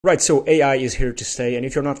Right, so AI is here to stay, and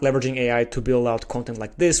if you're not leveraging AI to build out content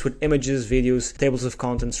like this with images, videos, tables of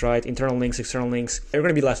contents, right, internal links, external links, you're going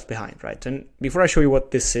to be left behind, right? And before I show you what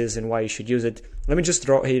this is and why you should use it, let me just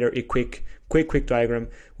draw here a quick diagram,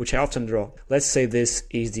 which I often draw. Let's say this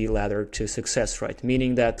is the ladder to success, right?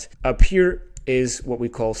 Meaning that up here is what we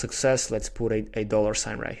call success. Let's put a dollar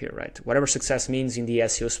sign right here, right? Whatever success means in the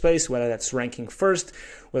SEO space, whether that's ranking first,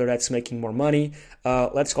 whether that's making more money,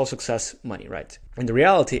 let's call success money, right? And the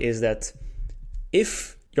reality is that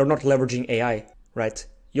if you're not leveraging AI, right,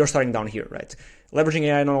 you're starting down here, right? Leveraging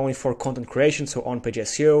AI not only for content creation, so on-page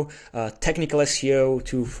SEO, technical SEO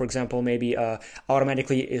to, for example, maybe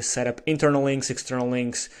automatically set up internal links, external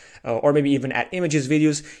links, or maybe even add images,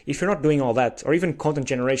 videos. If you're not doing all that, or even content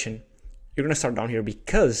generation, you're going to start down here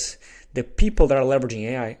because the people that are leveraging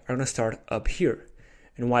AI are going to start up here.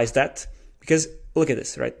 And why is that? Because look at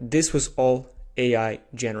this, right? This was all AI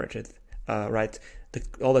generated, right?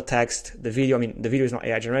 All the text, the video, I mean, the video is not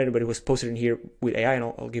AI generated, but it was posted in here with AI, and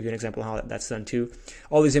I'll give you an example of how that's done too.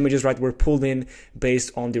 All these images, right, were pulled in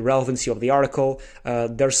based on the relevancy of the article.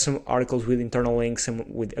 There's some articles with internal links, some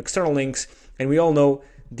with external links, and we all know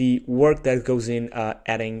the work that goes in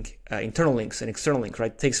adding internal links and external links,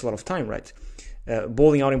 right? It takes a lot of time, right?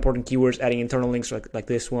 Bolding out important keywords, adding internal links like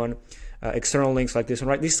this one, external links like this one,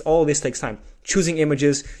 right? All this takes time. Choosing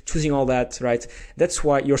images, choosing all that, right? That's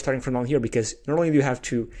why you're starting from down here, because not only do you have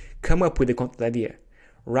to come up with the content idea,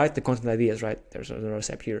 write the content ideas, right? There's another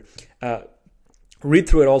step here. Read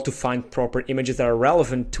through it all to find proper images that are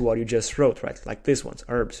relevant to what you just wrote, right? Like this one's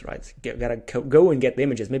herbs, right? You gotta go and get the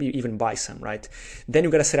images, maybe even buy some, right? Then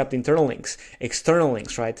you gotta set up the internal links, external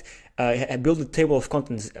links, right? Build a table of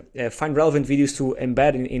contents, find relevant videos to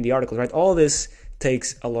embed in the article, right? All this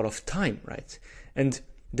takes a lot of time, right? And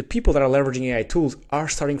the people that are leveraging AI tools are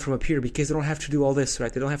starting from up here because they don't have to do all this,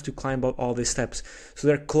 right? They don't have to climb up all these steps. So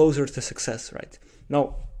they're closer to success, right?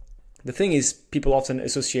 Now, the thing is, people often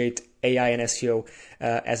associate AI and SEO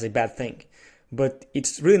as a bad thing, but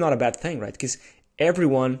it's really not a bad thing, right? Because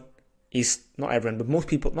everyone is, not everyone, but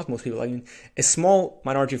not most people, I mean, a small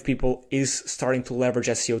minority of people is starting to leverage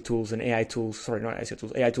SEO tools and AI tools, sorry, not SEO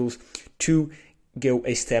tools, AI tools to go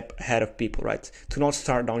a step ahead of people, right? To not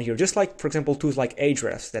start down here. Just like, for example, tools like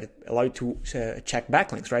Ahrefs that allow you to check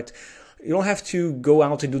backlinks, right? You don't have to go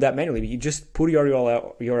out and do that manually. You just put your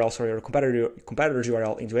competitor's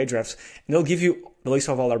URL into Ahrefs, and they'll give you the list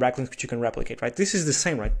of all their backlinks which you can replicate, right? This is the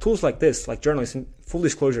same, right? Tools like this, like journalism, full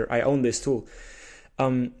disclosure, I own this tool.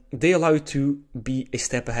 They allow you to be a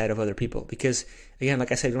step ahead of other people because, again,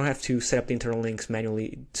 like I said, you don't have to set up the internal links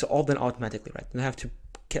manually. It's all done automatically, right? You don't have to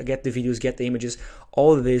get the videos, get the images.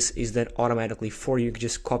 All of this is done automatically for you. You can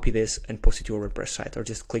just copy this and post it to your WordPress site, or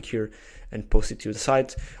just click here and post it to the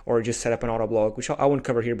site, or just set up an auto blog, which I won't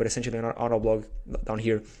cover here, but essentially an auto blog down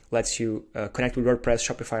here lets you connect with WordPress,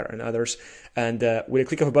 Shopify, and others. And with a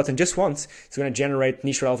click of a button just once, it's going to generate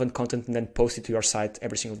niche relevant content and then post it to your site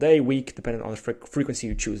every single day, week, depending on the frequency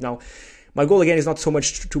you choose. Now, my goal again is not so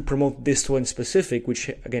much to promote this tool in specific, which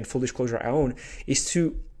again, full disclosure, I own, is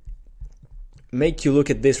to make you look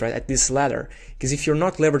at this, right, at this ladder. Because if you're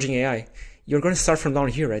not leveraging AI, you're going to start from down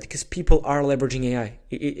here, right? Because people are leveraging AI.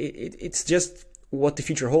 It's just what the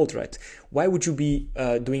future holds, right? Why would you be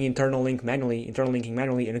doing internal linking manually, and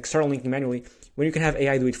external linking manually when you can have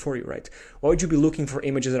AI do it for you, right? Why would you be looking for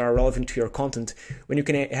images that are relevant to your content when you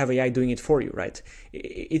can have AI doing it for you, right?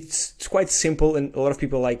 It's quite simple, and a lot of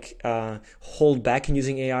people hold back in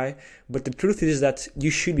using AI, but the truth is that you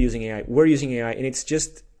should be using AI. We're using AI, and it's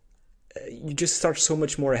just you just start so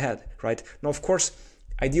much more ahead, right? Now, of course,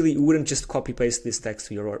 ideally, you wouldn't just copy paste this text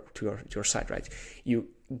to your site, right? You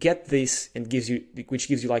get this and which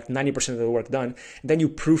gives you like 90% of the work done. And then you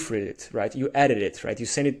proofread it, right? You edit it, right? You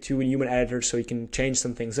send it to a human editor so you can change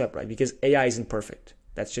some things up, right? Because AI isn't perfect.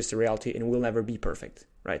 That's just the reality, and will never be perfect,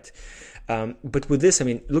 right? But with this, I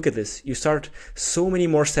mean, look at this. You start so many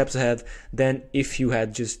more steps ahead than if you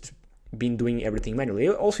had just been doing everything manually.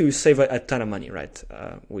 Also, you save a ton of money, right?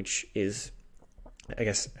 Which is, I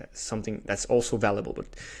guess, something that's also valuable.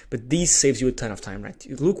 But these saves you a ton of time, right?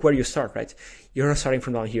 Look where you start, right? You're not starting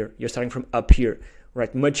from down here. You're starting from up here,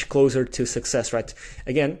 right? Much closer to success, right?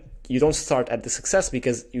 Again, you don't start at the success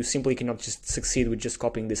because you simply cannot just succeed with just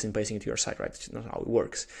copying this and pasting it to your site, right? It's not how it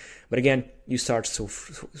works. But again, you start so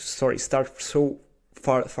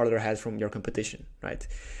farther ahead from your competition, right?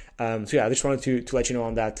 So yeah, I just wanted to let you know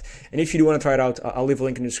on that. And if you do want to try it out, I'll leave a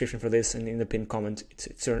link in the description for this and in the pinned comment.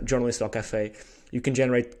 It's journalist.cafe. You can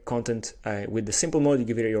generate content with the simple mode. You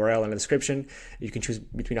give it a URL and a description. You can choose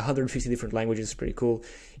between 150 different languages. Pretty cool.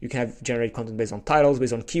 You can generate content based on titles,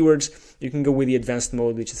 based on keywords. You can go with the advanced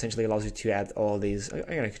mode, which essentially allows you to add all these. I'm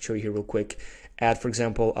going to show you here real quick. Add, for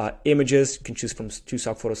example, images. You can choose from 2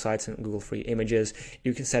 stock photo sites and Google free images.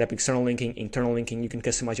 You can set up external linking, internal linking. You can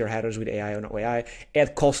customize your headers with AI or no AI.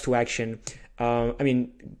 Add calls to action.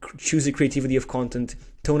 Choose the creativity of content,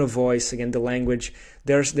 tone of voice, again, the language.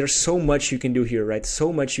 There's so much you can do here, right?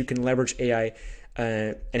 So much you can leverage AI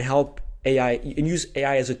and help AI and use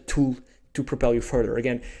AI as a tool to propel you further.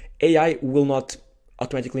 Again, AI will not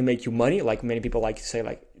automatically make you money, like many people like to say,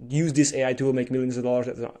 like, use this AI tool, make millions of dollars.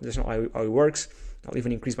 That's not how it works. I'll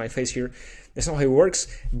even increase my face here. That's not how it works.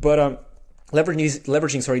 But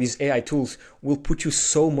leveraging these AI tools will put you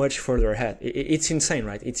so much further ahead. It's insane,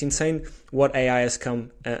 right? It's insane what AI has come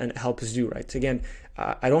and helped us do, right? Again,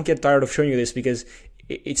 I don't get tired of showing you this because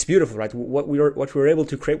it's beautiful, right? What we were able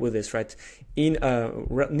to create with this, right? In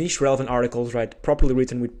niche relevant articles, right? Properly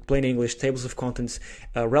written with plain English, tables of contents,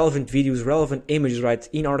 relevant videos, relevant images, right?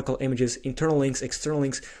 In article images, internal links, external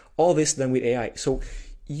links, all this done with AI. So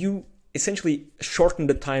you essentially shorten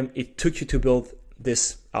the time it took you to build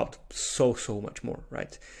this out so much more,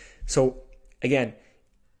 right? So again,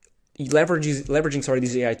 leveraging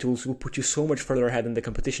these AI tools will put you so much further ahead in the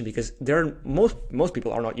competition because most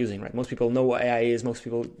people are not using, right? Most people know what AI is. Most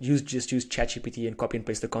people just use ChatGPT and copy and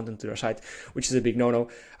paste the content to their site, which is a big no-no.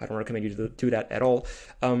 I don't recommend you to do that at all.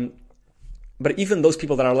 But even those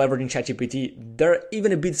people that are leveraging ChatGPT, they're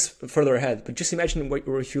even a bit further ahead. But just imagine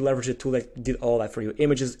if you leverage a tool that did all that for you,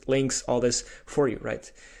 images, links, all this for you,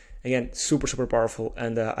 right? Again, super powerful,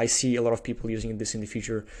 and I see a lot of people using this in the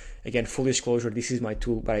future. Again, full disclosure, this is my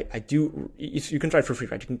tool, but you can try it for free,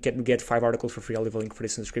 right? You can get 5 articles for free. I'll leave a link for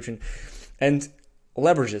this in the description. And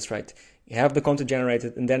leverage this, right? You have the content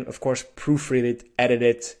generated, and then, of course, proofread it, edit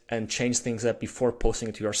it, and change things up before posting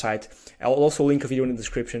it to your site. I'll also link a video in the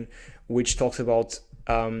description which talks about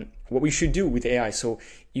what we should do with AI. So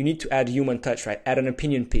you need to add human touch, right? Add an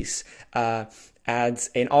opinion piece, add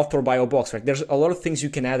an author bio box, right? There's a lot of things you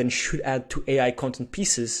can add and should add to AI content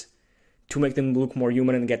pieces to make them look more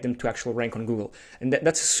human and get them to actual rank on Google. And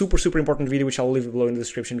that's a super important video, which I'll leave below in the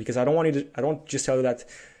description, because I don't just tell you that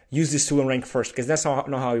use this tool and rank first, because that's not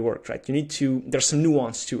how it works, right? There's some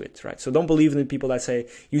nuance to it, right? So don't believe in the people that say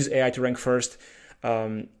use AI to rank first,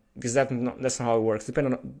 because that's not how it works.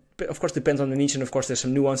 Of course, depends on the niche, and of course there's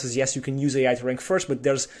some nuances. Yes, you can use AI to rank first, but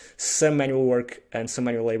there's some manual work and some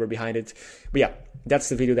manual labor behind it. But yeah, that's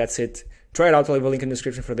the video. That's it. Try it out. I'll leave a link in the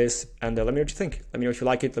description for this, and let me know what you think. Let me know if you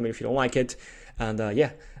like it. Let me know if you don't like it, and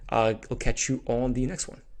yeah, I'll catch you on the next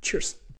one. Cheers.